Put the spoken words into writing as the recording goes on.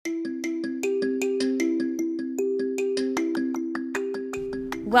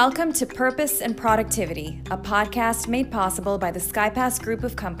Welcome to Purpose and Productivity, a podcast made possible by the SkyPass Group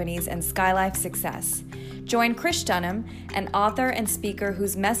of Companies and SkyLife Success. Join Chris Dunham, an author and speaker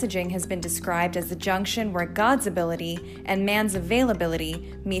whose messaging has been described as the junction where God's ability and man's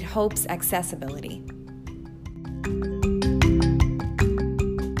availability meet hope's accessibility.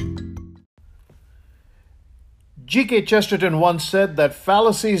 G.K. Chesterton once said that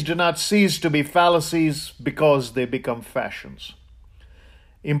fallacies do not cease to be fallacies because they become fashions.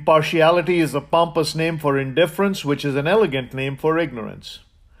 Impartiality is a pompous name for indifference, which is an elegant name for ignorance.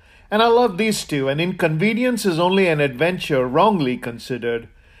 And I love these two. An inconvenience is only an adventure wrongly considered.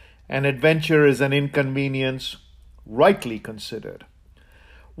 An adventure is an inconvenience rightly considered.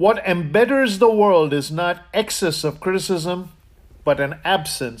 What embedders the world is not excess of criticism, but an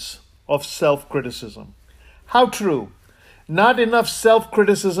absence of self-criticism. How true. Not enough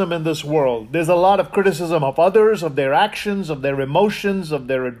self-criticism in this world. There's a lot of criticism of others, of their actions, of their emotions, of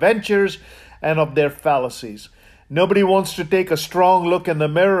their adventures, and of their fallacies. Nobody wants to take a strong look in the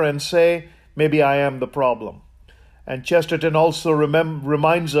mirror and say, maybe I am the problem. And Chesterton also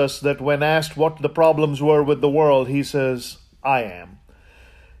reminds us that when asked what the problems were with the world, he says, I am.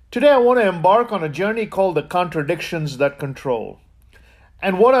 Today I want to embark on a journey called the Contradictions that Control.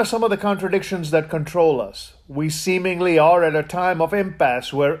 And what are some of the contradictions that control us? We seemingly are at a time of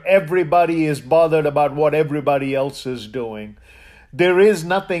impasse where everybody is bothered about what everybody else is doing. There is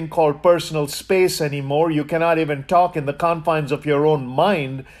nothing called personal space anymore. You cannot even talk in the confines of your own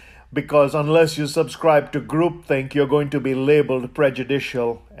mind because unless you subscribe to groupthink, you're going to be labeled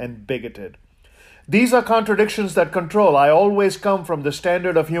prejudicial and bigoted. These are contradictions that control. I always come from the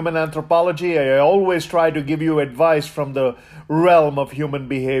standard of human anthropology. I always try to give you advice from the realm of human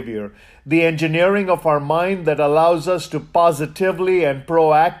behavior. The engineering of our mind that allows us to positively and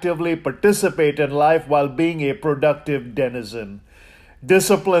proactively participate in life while being a productive denizen.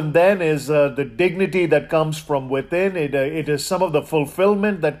 Discipline then is the dignity that comes from within. It is some of the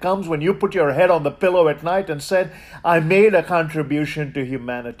fulfillment that comes when you put your head on the pillow at night and said, I made a contribution to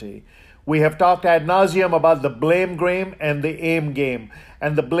humanity. We have talked ad nauseum about the blame game and the aim game.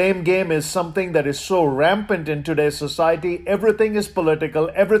 And the blame game is something that is so rampant in today's society. Everything is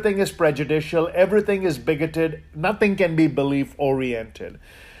political, everything is prejudicial, everything is bigoted, nothing can be belief-oriented.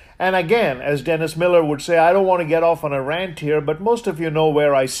 And again, as Dennis Miller would say, I don't want to get off on a rant here, but most of you know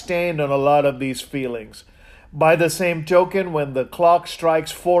where I stand on a lot of these feelings. By the same token, when the clock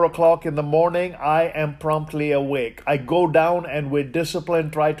strikes 4 o'clock in the morning, I am promptly awake. I go down and with discipline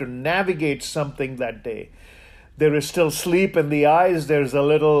try to navigate something that day. There is still sleep in the eyes. There's a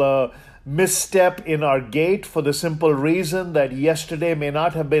little misstep in our gait for the simple reason that yesterday may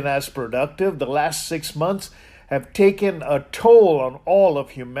not have been as productive. The last 6 months have taken a toll on all of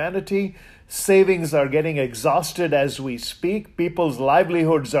humanity. Savings are getting exhausted as we speak. People's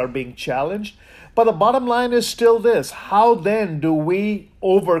livelihoods are being challenged. But the bottom line is still this. How then do we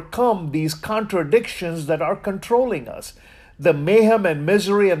overcome these contradictions that are controlling us? The mayhem and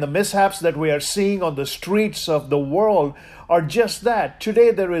misery and the mishaps that we are seeing on the streets of the world are just that.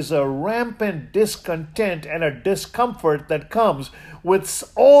 Today there is a rampant discontent and a discomfort that comes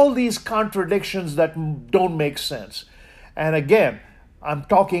with all these contradictions that don't make sense. And again, I'm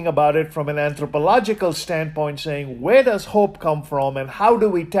talking about it from an anthropological standpoint, saying where does hope come from and how do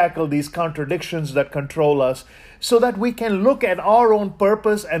we tackle these contradictions that control us so that we can look at our own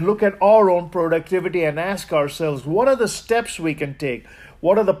purpose and look at our own productivity and ask ourselves, what are the steps we can take?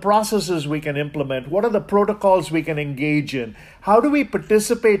 What are the processes we can implement? What are the protocols we can engage in? How do we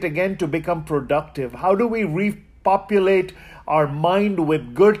participate again to become productive? How do we repopulate our mind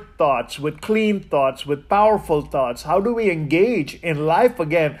with good thoughts, with clean thoughts, with powerful thoughts? How do we engage in life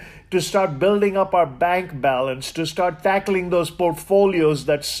again to start building up our bank balance, to start tackling those portfolios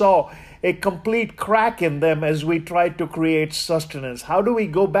that saw a complete crack in them as we tried to create sustenance? How do we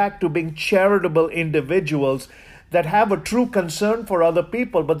go back to being charitable individuals that have a true concern for other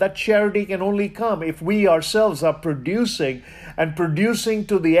people? But that charity can only come if we ourselves are producing and producing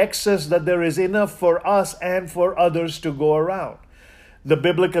to the excess that there is enough for us and for others to go around. The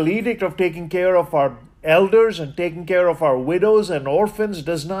biblical edict of taking care of our elders and taking care of our widows and orphans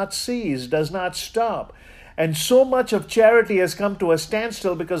does not cease, does not stop. And so much of charity has come to a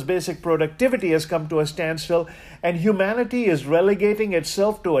standstill because basic productivity has come to a standstill, and humanity is relegating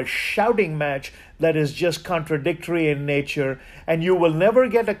itself to a shouting match that is just contradictory in nature. And you will never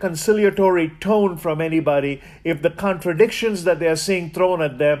get a conciliatory tone from anybody if the contradictions that they are seeing thrown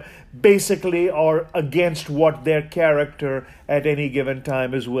at them basically are against what their character at any given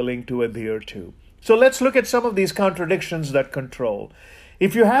time is willing to adhere to. So let's look at some of these contradictions that control.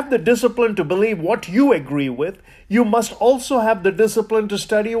 If you have the discipline to believe what you agree with, you must also have the discipline to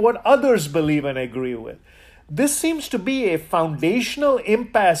study what others believe and agree with. This seems to be a foundational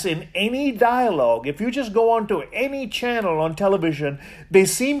impasse in any dialogue. If you just go onto any channel on television, they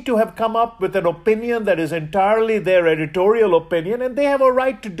seem to have come up with an opinion that is entirely their editorial opinion, and they have a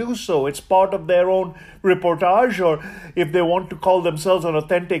right to do so. It's part of their own reportage, or if they want to call themselves an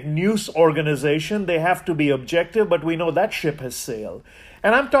authentic news organization, they have to be objective, but we know that ship has sailed.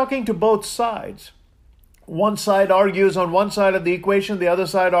 And I'm talking to both sides. One side argues on one side of the equation, the other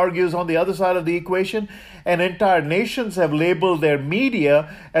side argues on the other side of the equation, and entire nations have labeled their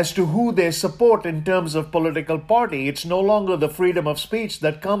media as to who they support in terms of political party. It's no longer the freedom of speech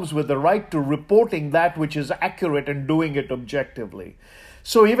that comes with the right to reporting that which is accurate and doing it objectively.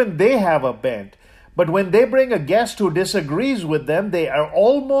 So even they have a bent. But when they bring a guest who disagrees with them, they are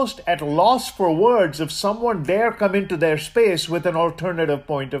almost at loss for words if someone dare come into their space with an alternative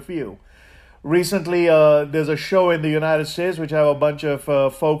point of view. Recently, there's a show in the United States which have a bunch of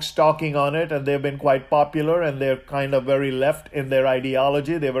folks talking on it, and they've been quite popular, and they're kind of very left in their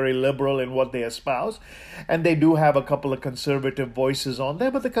ideology. They're very liberal in what they espouse, and they do have a couple of conservative voices on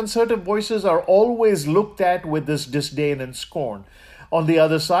there, but the conservative voices are always looked at with this disdain and scorn. On the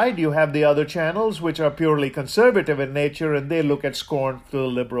other side, you have the other channels which are purely conservative in nature, and they look at scorn to the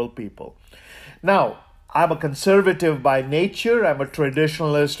liberal people. Now, I'm a conservative by nature. I'm a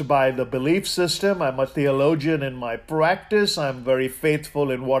traditionalist by the belief system. I'm a theologian in my practice. I'm very faithful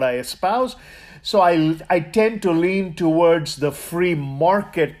in what I espouse. So I tend to lean towards the free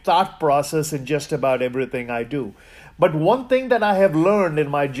market thought process in just about everything I do. But one thing that I have learned in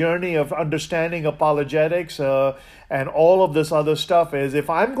my journey of understanding apologetics and all of this other stuff is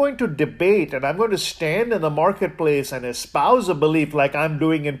if I'm going to debate and I'm going to stand in the marketplace and espouse a belief like I'm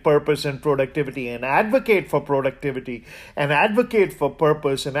doing in purpose and productivity and advocate for productivity and advocate for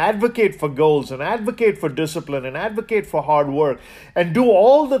purpose and advocate for goals and advocate for discipline and advocate for hard work and do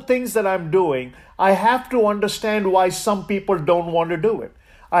all the things that I'm doing, I have to understand why some people don't want to do it.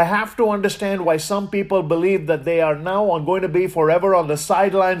 I have to understand why some people believe that they are now going to be forever on the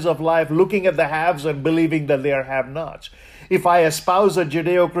sidelines of life, looking at the haves and believing that they are have-nots. If I espouse a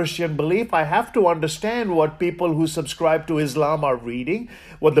Judeo-Christian belief, I have to understand what people who subscribe to Islam are reading,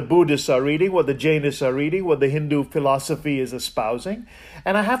 what the Buddhists are reading, what the Jainists are reading, what the Hindu philosophy is espousing.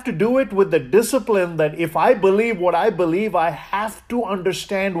 And I have to do it with the discipline that if I believe what I believe, I have to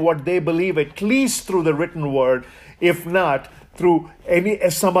understand what they believe, at least through the written word, if not through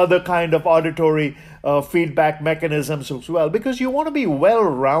some other kind of auditory feedback mechanisms as well, because you want to be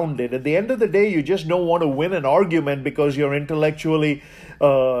well-rounded. At the end of the day, you just don't want to win an argument because you're intellectually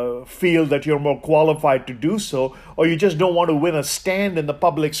feel that you're more qualified to do so, or you just don't want to win a stand in the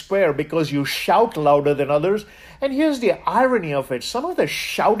public square because you shout louder than others. And here's the irony of it. Some of the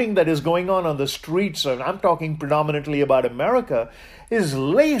shouting that is going on the streets, and I'm talking predominantly about America, is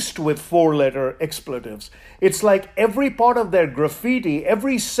laced with four-letter expletives. It's like every part of their graffiti,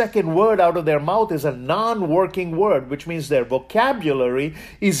 every second word out of their mouth is a non-working word, which means their vocabulary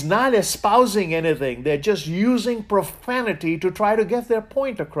is not espousing anything. They're just using profanity to try to get their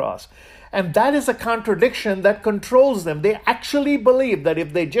point across. And that is a contradiction that controls them. They actually believe that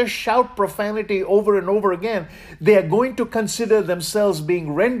if they just shout profanity over and over again, they are going to consider themselves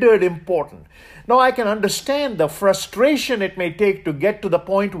being rendered important. Now, I can understand the frustration it may take to get to the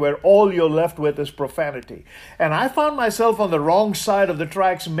point where all you're left with is profanity. And I found myself on the wrong side of the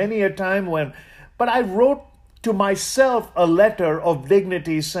tracks many a time but I wrote to myself a letter of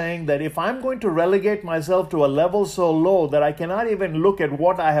dignity saying that if I'm going to relegate myself to a level so low that I cannot even look at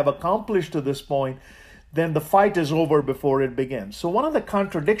what I have accomplished to this point, then the fight is over before it begins. So one of the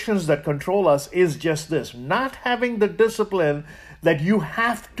contradictions that control us is just this, not having the discipline that you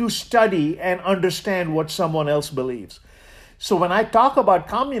have to study and understand what someone else believes. So when I talk about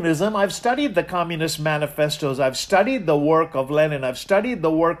communism, I've studied the Communist manifestos, I've studied the work of Lenin, I've studied the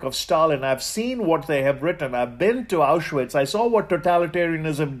work of Stalin, I've seen what they have written, I've been to Auschwitz, I saw what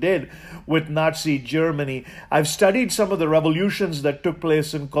totalitarianism did with Nazi Germany, I've studied some of the revolutions that took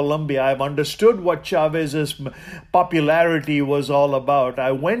place in Colombia, I've understood what Chavez's popularity was all about,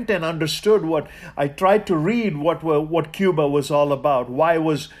 I went and understood I tried to read what Cuba was all about,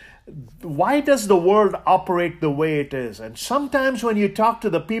 why does the world operate the way it is? And sometimes when you talk to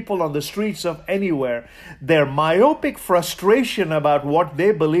the people on the streets of anywhere, their myopic frustration about what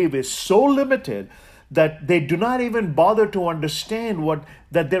they believe is so limited that they do not even bother to understand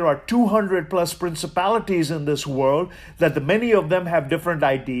that there are 200 plus principalities in this world, that many of them have different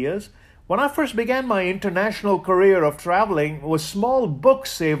ideas. When I first began my international career of traveling, a small book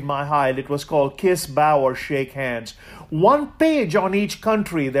saved my hide. It was called Kiss, Bow, or Shake Hands. One page on each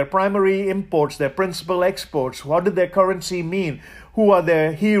country, their primary imports, their principal exports, what did their currency mean, who are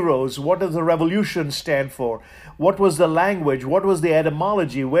their heroes, what does the revolution stand for, what was the language, what was the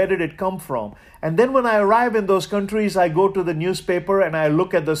etymology, where did it come from. And then when I arrive in those countries, I go to the newspaper and I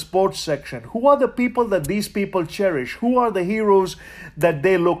look at the sports section. Who are the people that these people cherish? Who are the heroes that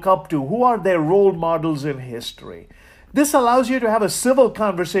they look up to? Who are their role models in history? This allows you to have a civil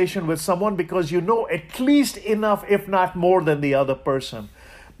conversation with someone because you know at least enough, if not more, than the other person.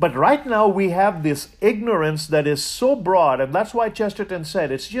 But right now we have this ignorance that is so broad, and that's why Chesterton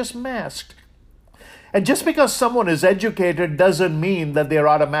said it's just masked. And just because someone is educated doesn't mean that they're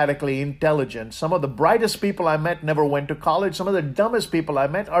automatically intelligent. Some of the brightest people I met never went to college. Some of the dumbest people I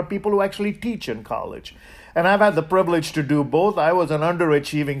met are people who actually teach in college. And I've had the privilege to do both. I was an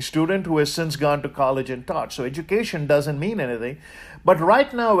underachieving student who has since gone to college and taught. So education doesn't mean anything. But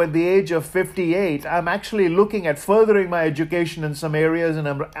right now, at the age of 58, I'm actually looking at furthering my education in some areas, and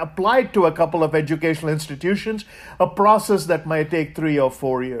I'm applied to a couple of educational institutions, a process that might take 3 or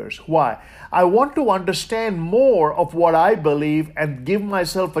 4 years. Why? I want to understand more of what I believe and give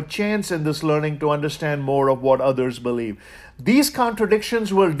myself a chance in this learning to understand more of what others believe. These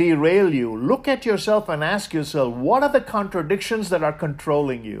contradictions will derail you. Look at yourself and ask yourself, what are the contradictions that are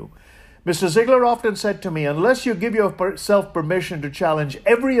controlling you? Mr. Ziegler often said to me, unless you give yourself permission to challenge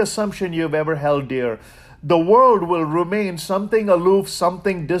every assumption you've ever held dear, the world will remain something aloof,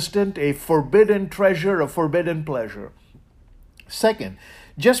 something distant, a forbidden treasure, a forbidden pleasure. Second,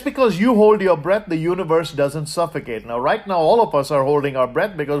 just because you hold your breath, the universe doesn't suffocate. Now, right now, all of us are holding our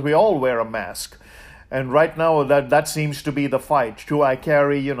breath because we all wear a mask. And right now, that seems to be the fight. Do I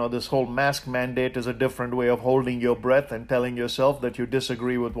carry, this whole mask mandate is a different way of holding your breath and telling yourself that you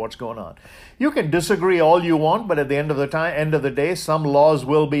disagree with what's going on. You can disagree all you want, but at the end of the day, some laws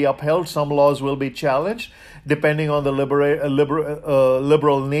will be upheld, some laws will be challenged, depending on the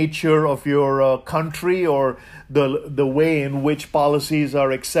liberal nature of your country or the way in which policies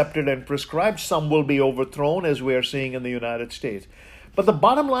are accepted and prescribed. Some will be overthrown, as we are seeing in the United States. But the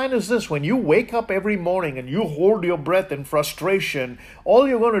bottom line is this: when you wake up every morning and you hold your breath in frustration, all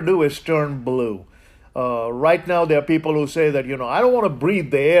you're going to do is turn blue. Right now, there are people who say that, I don't want to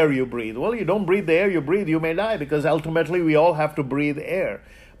breathe the air you breathe. Well, you don't breathe the air you breathe, you may die, because ultimately we all have to breathe air.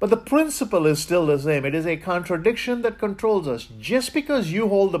 But the principle is still the same. It is a contradiction that controls us. Just because you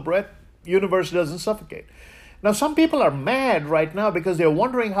hold the breath, the universe doesn't suffocate. Now, some people are mad right now because they're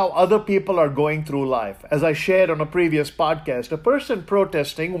wondering how other people are going through life. As I shared on a previous podcast, a person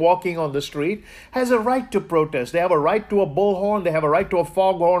protesting, walking on the street, has a right to protest. They have a right to a bullhorn, they have a right to a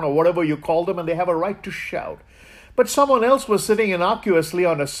foghorn, or whatever you call them, and they have a right to shout. But someone else was sitting innocuously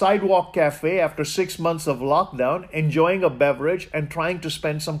on a sidewalk cafe after 6 months of lockdown, enjoying a beverage and trying to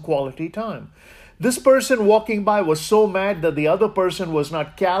spend some quality time. This person walking by was so mad that the other person was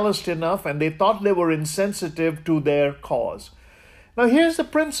not calloused enough, and they thought they were insensitive to their cause. Now, here's the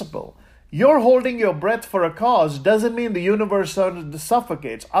principle. You're holding your breath for a cause doesn't mean the universe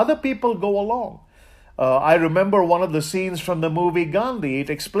suffocates. Other people go along. I remember one of the scenes from the movie Gandhi.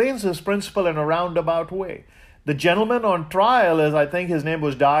 It explains this principle in a roundabout way. The gentleman on trial is, I think his name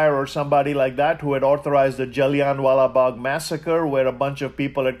was Dyer or somebody like that, who had authorized the Jallianwala Bagh massacre, where a bunch of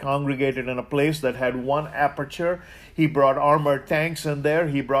people had congregated in a place that had one aperture. He brought armored tanks in there.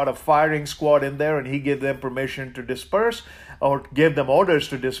 He brought a firing squad in there, and he gave them permission to disperse, or gave them orders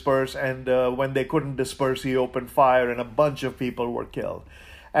to disperse. And when they couldn't disperse, he opened fire, and a bunch of people were killed.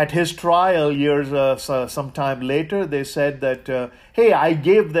 At his trial, some time later, they said that, hey, I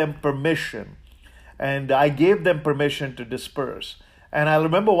gave them permission. And I gave them permission to disperse. And I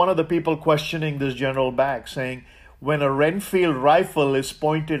remember one of the people questioning this General Bagh, saying, when a Renfield rifle is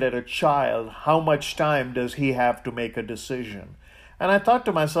pointed at a child, how much time does he have to make a decision? And I thought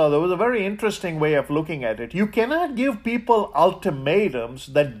to myself, that was a very interesting way of looking at it. You cannot give people ultimatums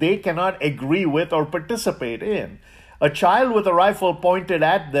that they cannot agree with or participate in. A child with a rifle pointed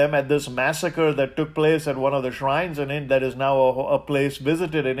at them at this massacre that took place at one of the shrines that is now a place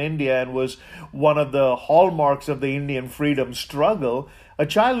visited in India and was one of the hallmarks of the Indian freedom struggle. A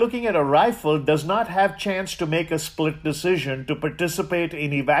child looking at a rifle does not have chance to make a split decision to participate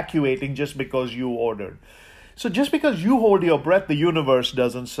in evacuating just because you ordered. So just because you hold your breath, the universe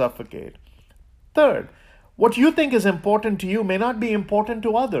doesn't suffocate. Third, what you think is important to you may not be important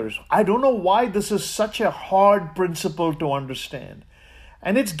to others. I don't know why this is such a hard principle to understand.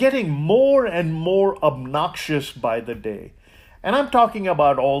 And it's getting more and more obnoxious by the day. And I'm talking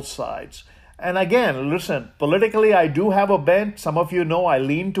about all sides. And again, listen, politically, I do have a bent. Some of you know I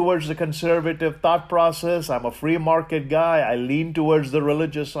lean towards the conservative thought process. I'm a free market guy. I lean towards the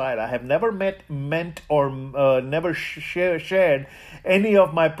religious side. I have never shared any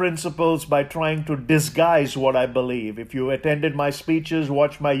of my principles by trying to disguise what I believe. If you attended my speeches,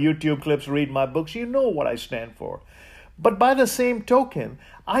 watch my YouTube clips, read my books, you know what I stand for. But by the same token,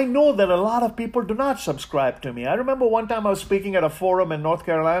 I know that a lot of people do not subscribe to me. I remember one time I was speaking at a forum in North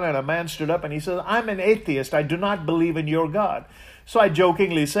Carolina, and a man stood up and he says, "I'm an atheist. I do not believe in your God." So I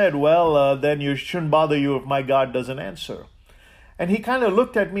jokingly said, well, then you shouldn't bother you if my God doesn't answer. And he kind of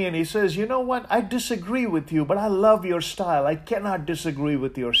looked at me and he says, "You know what? I disagree with you, but I love your style. I cannot disagree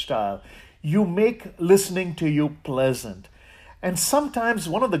with your style. You make listening to you pleasant." And sometimes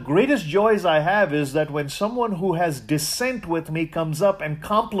one of the greatest joys I have is that when someone who has dissent with me comes up and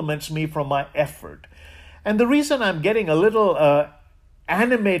compliments me for my effort. And the reason I'm getting a little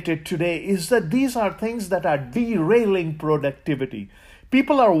animated today is that these are things that are derailing productivity.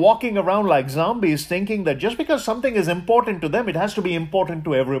 People are walking around like zombies thinking that just because something is important to them, it has to be important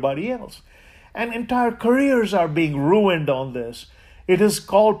to everybody else. And entire careers are being ruined on this. It is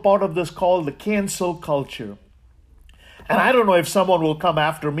called the cancel culture. And I don't know if someone will come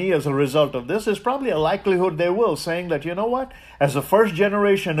after me as a result of this. There's probably a likelihood they will, saying that, you know what, as a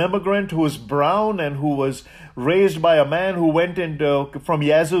first-generation immigrant who is brown and who was raised by a man who went from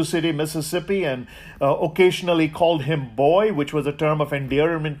Yazoo City, Mississippi, and occasionally called him boy, which was a term of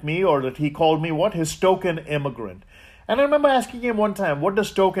endearment to me, or that he called me what? His token immigrant. And I remember asking him one time, what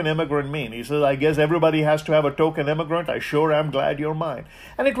does token immigrant mean? He says, "I guess everybody has to have a token immigrant. I sure am glad you're mine."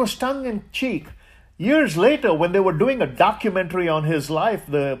 And it was tongue-in-cheek. Years later, when they were doing a documentary on his life,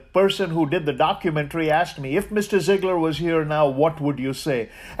 the person who did the documentary asked me, "If Mr. Ziegler was here now, what would you say?"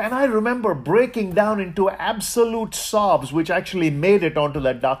 And I remember breaking down into absolute sobs, which actually made it onto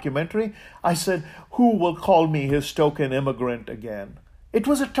that documentary. I said, "Who will call me his token immigrant again?" It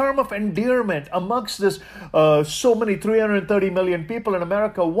was a term of endearment amongst this so many 330 million people in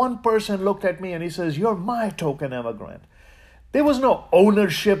America. One person looked at me and he says, "You're my token immigrant." There was no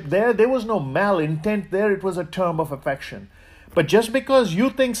ownership there. There was no malintent there. It was a term of affection. But just because you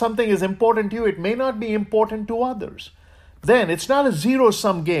think something is important to you, it may not be important to others. Then it's not a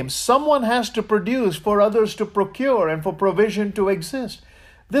zero-sum game. Someone has to produce for others to procure and for provision to exist.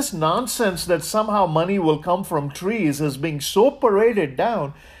 This nonsense that somehow money will come from trees is being so paraded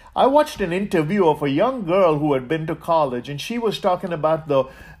down. I watched an interview of a young girl who had been to college, and she was talking about the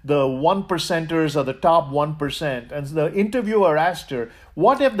 1%ers or the top 1%. And the interviewer asked her,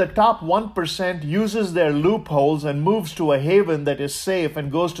 what if the top 1% uses their loopholes and moves to a haven that is safe and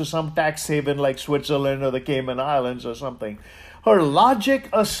goes to some tax haven like Switzerland or the Cayman Islands or something? Her logic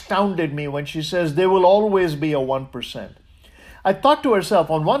astounded me when she says there will always be a 1%. I thought to herself,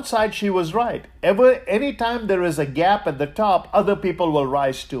 on one side she was right. Anytime there is a gap at the top, other people will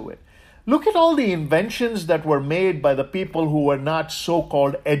rise to it. Look at all the inventions that were made by the people who were not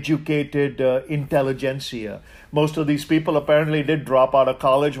so-called educated intelligentsia. Most of these people apparently did drop out of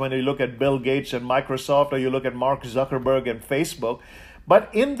college when you look at Bill Gates and Microsoft or you look at Mark Zuckerberg and Facebook. But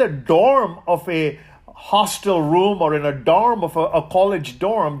in the dorm of a hostel room or in a dorm of a college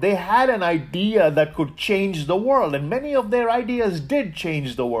dorm, they had an idea that could change the world. And many of their ideas did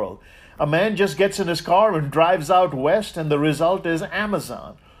change the world. A man just gets in his car and drives out west and the result is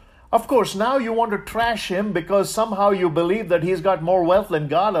Amazon. Of course, now you want to trash him because somehow you believe that he's got more wealth than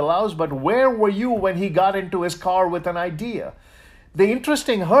God allows. But where were you when he got into his car with an idea? Her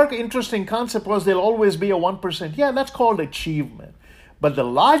interesting concept was there'll always be a 1%. Yeah, that's called achievement. But the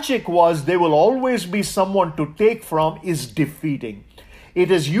logic was there will always be someone to take from is defeating. It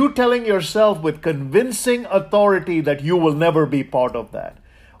is you telling yourself with convincing authority that you will never be part of that.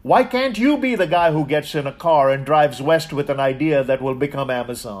 Why can't you be the guy who gets in a car and drives west with an idea that will become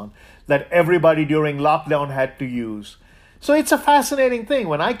Amazon, that everybody during lockdown had to use? So it's a fascinating thing.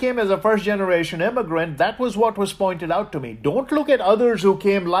 When I came as a first-generation immigrant, that was what was pointed out to me. Don't look at others who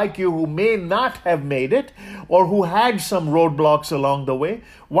came like you who may not have made it or who had some roadblocks along the way.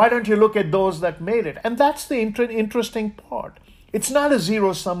 Why don't you look at those that made it? And that's the interesting part. It's not a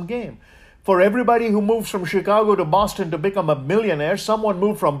zero-sum game. For everybody who moves from Chicago to Boston to become a millionaire, someone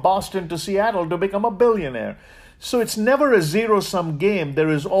moved from Boston to Seattle to become a billionaire. So it's never a zero-sum game. There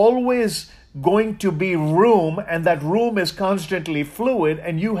is always going to be room, and that room is constantly fluid,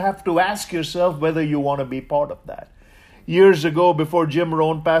 and you have to ask yourself whether you want to be part of that. Years ago, before Jim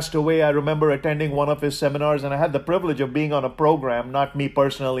Rohn passed away, I remember attending one of his seminars, and I had the privilege of being on a program, not me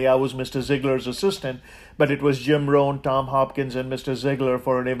personally, I was Mr. Ziegler's assistant, but it was Jim Rohn, Tom Hopkins, and Mr. Ziegler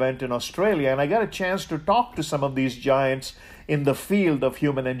for an event in Australia, and I got a chance to talk to some of these giants in the field of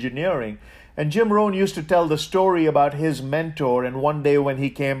human engineering. And Jim Rohn used to tell the story about his mentor, and one day when he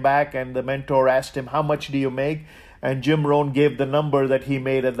came back and the mentor asked him, "How much do you make?" And Jim Rohn gave the number that he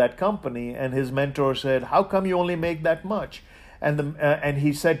made at that company, and his mentor said, "How come you only make that much?" And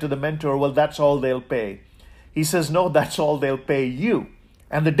he said to the mentor, "Well, that's all they'll pay." He says, "No, that's all they'll pay you."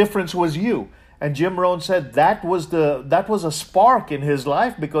 And the difference was you. And Jim Rohn said that was a spark in his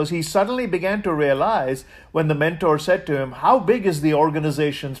life, because he suddenly began to realize when the mentor said to him, "How big is the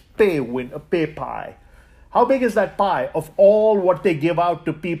organization's pay pie? How big is that pie of all what they give out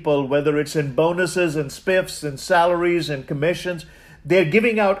to people, whether it's in bonuses and spiffs and salaries and commissions? They're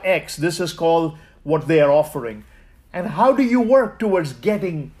giving out X. This is called what they are offering. And how do you work towards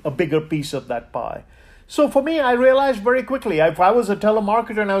getting a bigger piece of that pie?" So for me, I realized very quickly, if I was a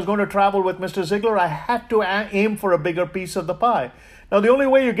telemarketer and I was going to travel with Mr. Ziegler, I had to aim for a bigger piece of the pie. Now, the only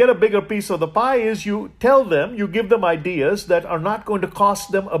way you get a bigger piece of the pie is you tell them, you give them ideas that are not going to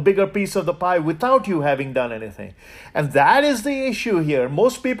cost them a bigger piece of the pie without you having done anything. And that is the issue here.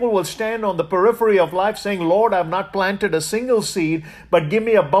 Most people will stand on the periphery of life saying, "Lord, I've not planted a single seed, but give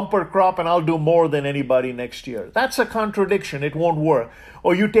me a bumper crop and I'll do more than anybody next year." That's a contradiction. It won't work.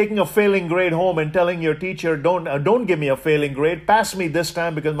 Or you taking a failing grade home and telling your teacher, don't give me a failing grade. Pass me this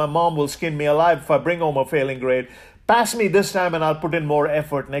time because my mom will skin me alive if I bring home a failing grade. Pass me this time and I'll put in more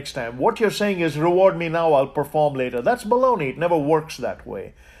effort next time. What you're saying is, reward me now, I'll perform later. That's baloney. It never works that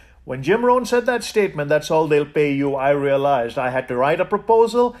way. When Jim Rohn said that statement, "That's all they'll pay you," I realized I had to write a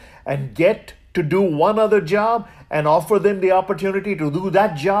proposal and get to do one other job and offer them the opportunity to do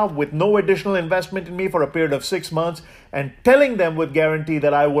that job with no additional investment in me for a period of 6 months, and telling them with guarantee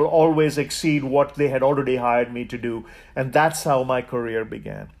that I will always exceed what they had already hired me to do. And that's how my career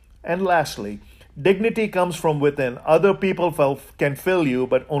began. And lastly, dignity comes from within. Other people can fill you,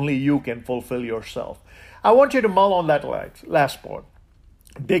 but only you can fulfill yourself. I want you to mull on that last part.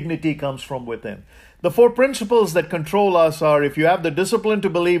 Dignity comes from within. The 4 principles that control us are: if you have the discipline to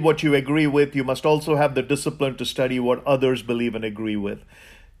believe what you agree with, you must also have the discipline to study what others believe and agree with.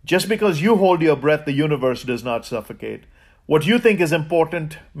 Just because you hold your breath, the universe does not suffocate. What you think is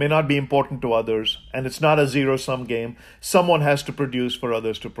important may not be important to others, and it's not a zero-sum game. Someone has to produce for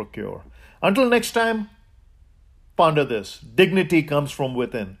others to procure. Until next time, ponder this. Dignity comes from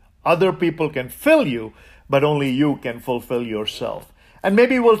within. Other people can fill you, but only you can fulfill yourself. And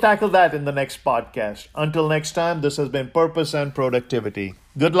maybe we'll tackle that in the next podcast. Until next time, this has been Purpose and Productivity.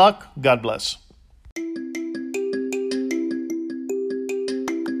 Good luck. God bless.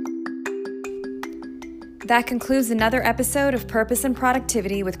 That concludes another episode of Purpose and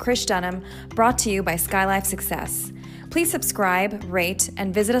Productivity with Krish Dunham, brought to you by SkyLife Success. Please subscribe, rate,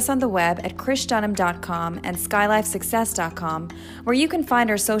 and visit us on the web at krishdunham.com and skylifesuccess.com, where you can find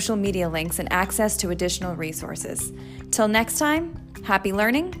our social media links and access to additional resources. Till next time, happy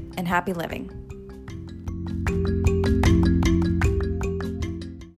learning and happy living.